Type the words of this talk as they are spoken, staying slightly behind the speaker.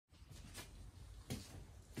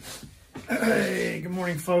Hey, good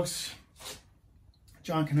morning, folks.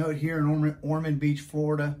 John Canote here in Ormond Beach,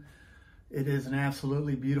 Florida. It is an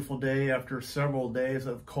absolutely beautiful day after several days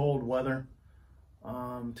of cold weather.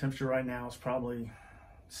 Temperature right now is probably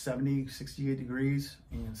 70, 68 degrees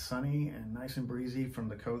and sunny and nice and breezy from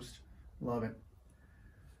the coast. Love it.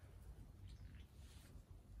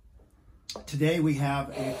 Today we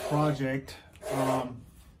have a project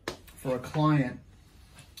for a client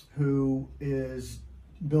who is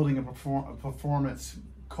building a performance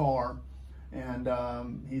car, and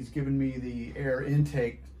he's given me the air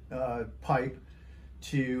intake pipe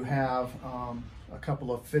to have a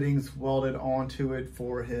couple of fittings welded onto it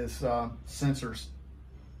for his sensors.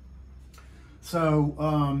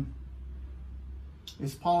 So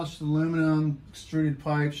it's polished aluminum, extruded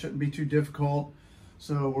pipe, shouldn't be too difficult.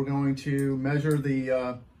 So we're going to measure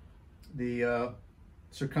the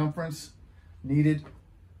circumference needed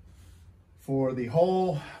for the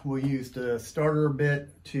hole. We'll use the starter bit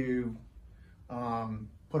to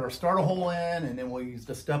put our starter hole in, and then we'll use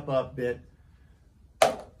the step up bit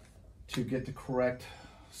to get the correct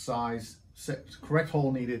size, correct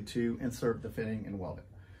hole needed to insert the fitting and weld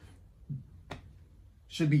it.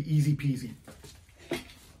 Should be easy peasy.